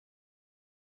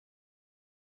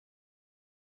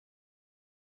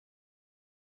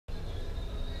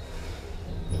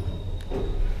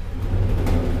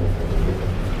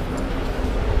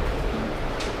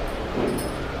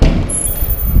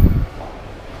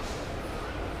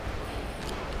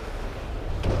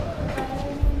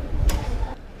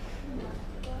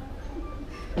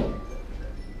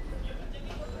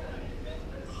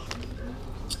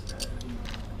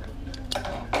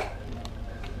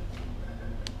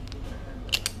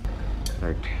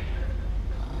Right.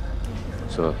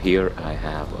 So here I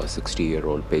have a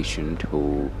 60-year-old patient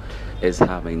who is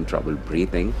having trouble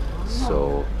breathing.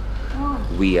 So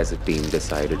we as a team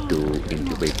decided to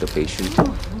intubate the patient.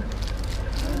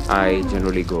 I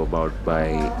generally go about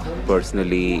by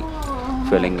personally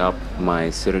filling up my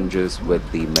syringes with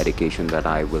the medication that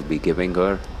I will be giving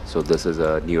her. So this is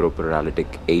a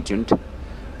neuroparalytic agent,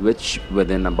 which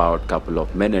within about couple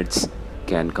of minutes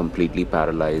can completely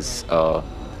paralyze a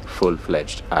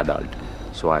full-fledged adult.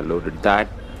 So I loaded that.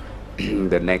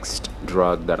 The next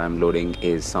drug that I'm loading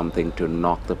is something to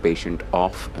knock the patient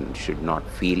off and should not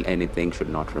feel anything, should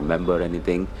not remember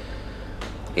anything.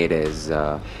 It is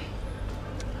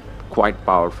quite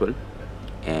powerful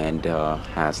and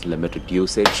has limited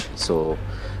usage. So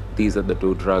these are the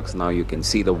two drugs. Now you can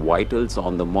see the vitals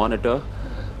on the monitor.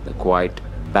 They're quite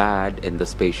bad in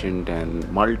this patient, and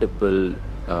multiple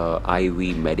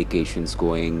IV medications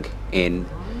going in,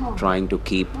 trying to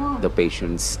keep the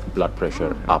patient's blood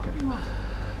pressure up.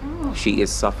 She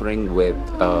is suffering with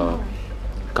a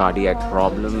cardiac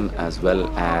problem as well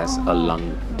as a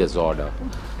lung disorder.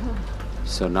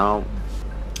 So now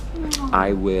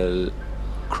I will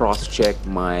cross-check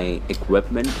my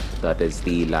equipment, that is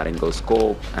the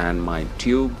laryngoscope and my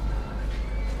tube.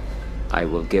 I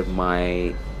will give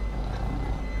my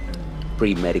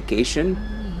pre-medication,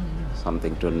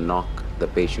 something to knock the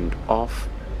patient off,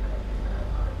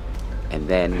 and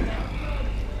then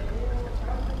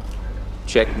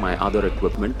check my other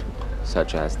equipment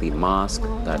such as the mask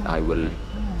that I will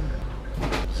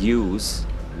use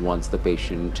once the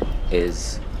patient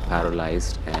is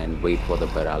paralyzed and wait for the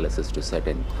paralysis to set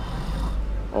in.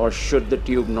 Or should the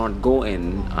tube not go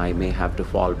in, I may have to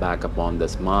fall back upon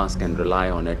this mask and rely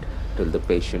on it till the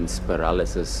patient's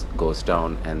paralysis goes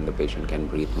down and the patient can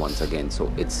breathe once again.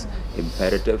 So it's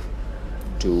imperative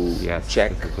to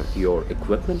check your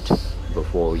equipment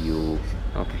before you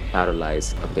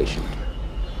paralyze a patient.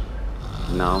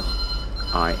 Now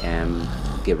I am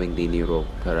giving the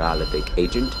neuroparalytic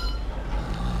agent,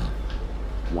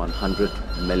 100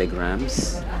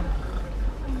 milligrams.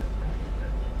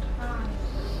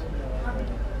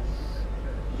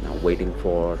 Now waiting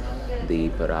for the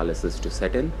paralysis to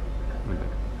set in.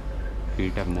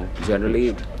 Feet have moved.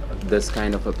 Generally, this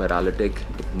kind of a paralytic,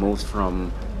 it moves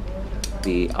from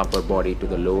the upper body to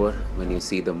the lower. When you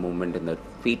see the movement in the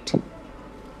feet,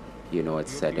 you know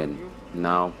it's set in.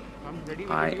 Now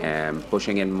I am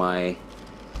pushing in my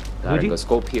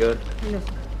laryngoscope here,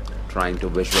 trying to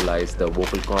visualize the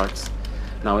vocal cords.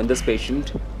 Now in this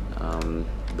patient,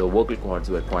 the vocal cords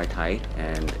were quite high,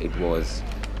 and it was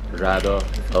rather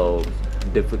a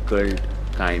difficult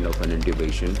kind of an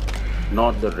intubation,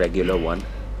 not the regular one,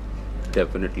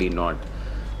 definitely not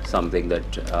something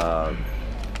that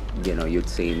you'd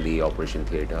see in the operation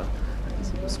theater.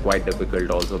 It was quite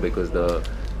difficult also because the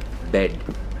bed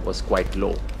was quite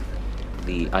low.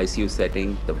 The ICU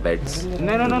setting, the beds do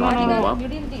not move up.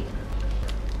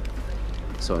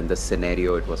 So in this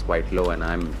scenario, it was quite low, and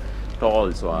I'm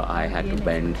tall, so I had to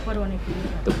bend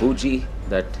the bougie.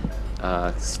 That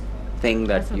thing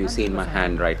that you see in my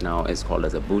hand right now is called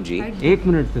as a bougie. 8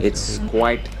 minutes. It's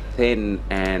quite thin,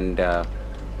 and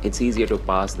it's easier to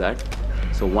pass that.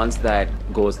 So once that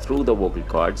goes through the vocal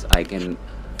cords, I can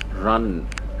run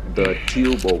the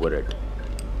tube over it.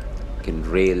 I can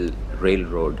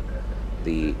railroad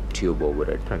the tube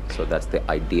over it. Right. So that's the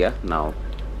idea. Now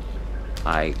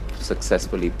I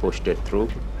successfully pushed it through.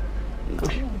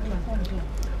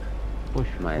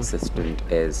 My assistant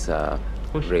is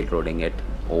railroading it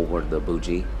over the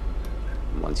bougie.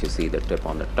 Once you see the tip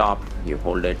on the top, you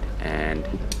hold it and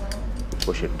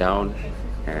push it down,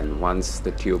 and once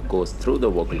the tube goes through the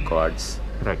vocal cords,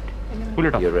 Right. Pull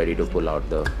it up. you're ready to pull out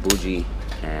the bougie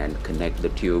and connect the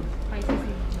tube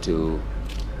to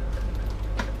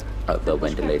the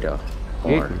ventilator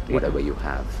or whatever you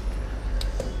have.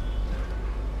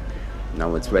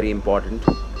 Now it's very important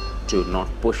to not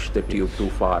push the tube too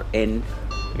far in,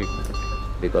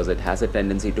 because it has a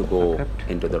tendency to go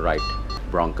into the right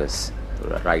bronchus,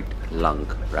 the right lung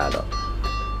rather.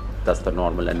 That's the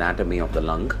normal anatomy of the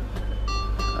lung.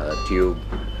 Tube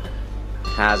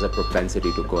has a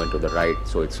propensity to go into the right,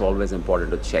 so it's always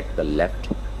important to check the left.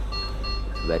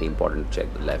 Very important to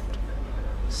check the left.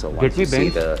 So once you see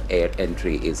the air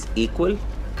entry is equal,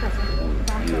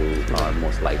 you are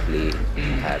most likely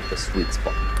at the sweet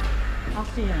spot.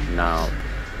 Now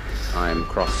I'm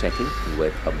cross-checking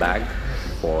with a bag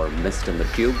for mist in the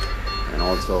tube and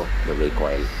also the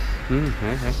recoil. Tube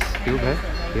hai.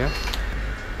 Yeah.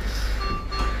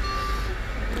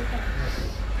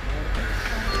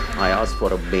 I asked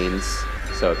for a Baines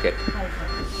circuit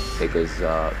because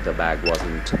the bag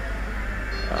wasn't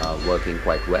working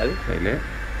quite well, पहले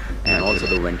and also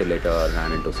the ventilator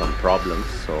ran into some problems.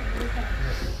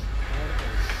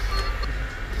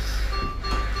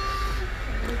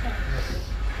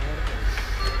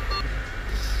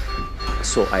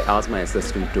 So I asked my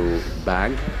assistant to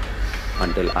bag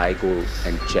until I go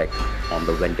and check on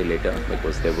the ventilator,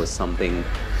 because there was something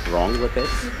wrong with it.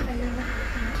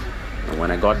 And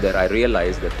when I got there, I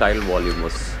realized the tidal volume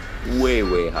was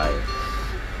way high,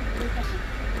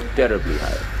 terribly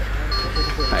high.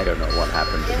 I don't know what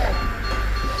happened to that.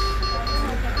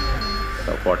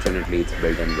 So fortunately, it's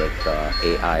built in with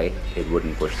AI. It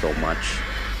wouldn't push so much.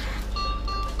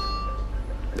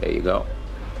 There you go.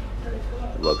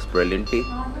 It works brilliantly.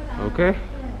 Okay.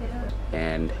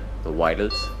 And the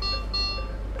vitals,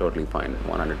 totally fine,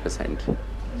 100%.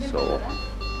 So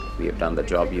we have done the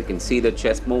job. You can see the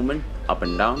chest movement up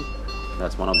and down.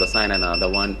 That's one of the signs. And another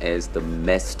one is the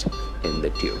mist in the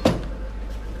tube.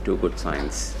 Two good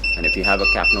signs. And if you have a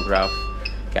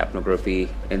capnography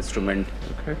instrument,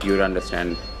 you would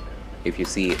understand. If you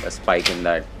see a spike in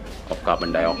that of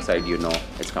carbon dioxide, you know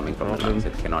it's coming from the lungs.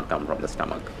 It cannot come from the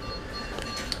stomach.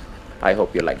 I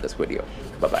hope you like this video.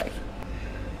 Bye-bye.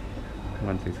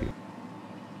 1 cc.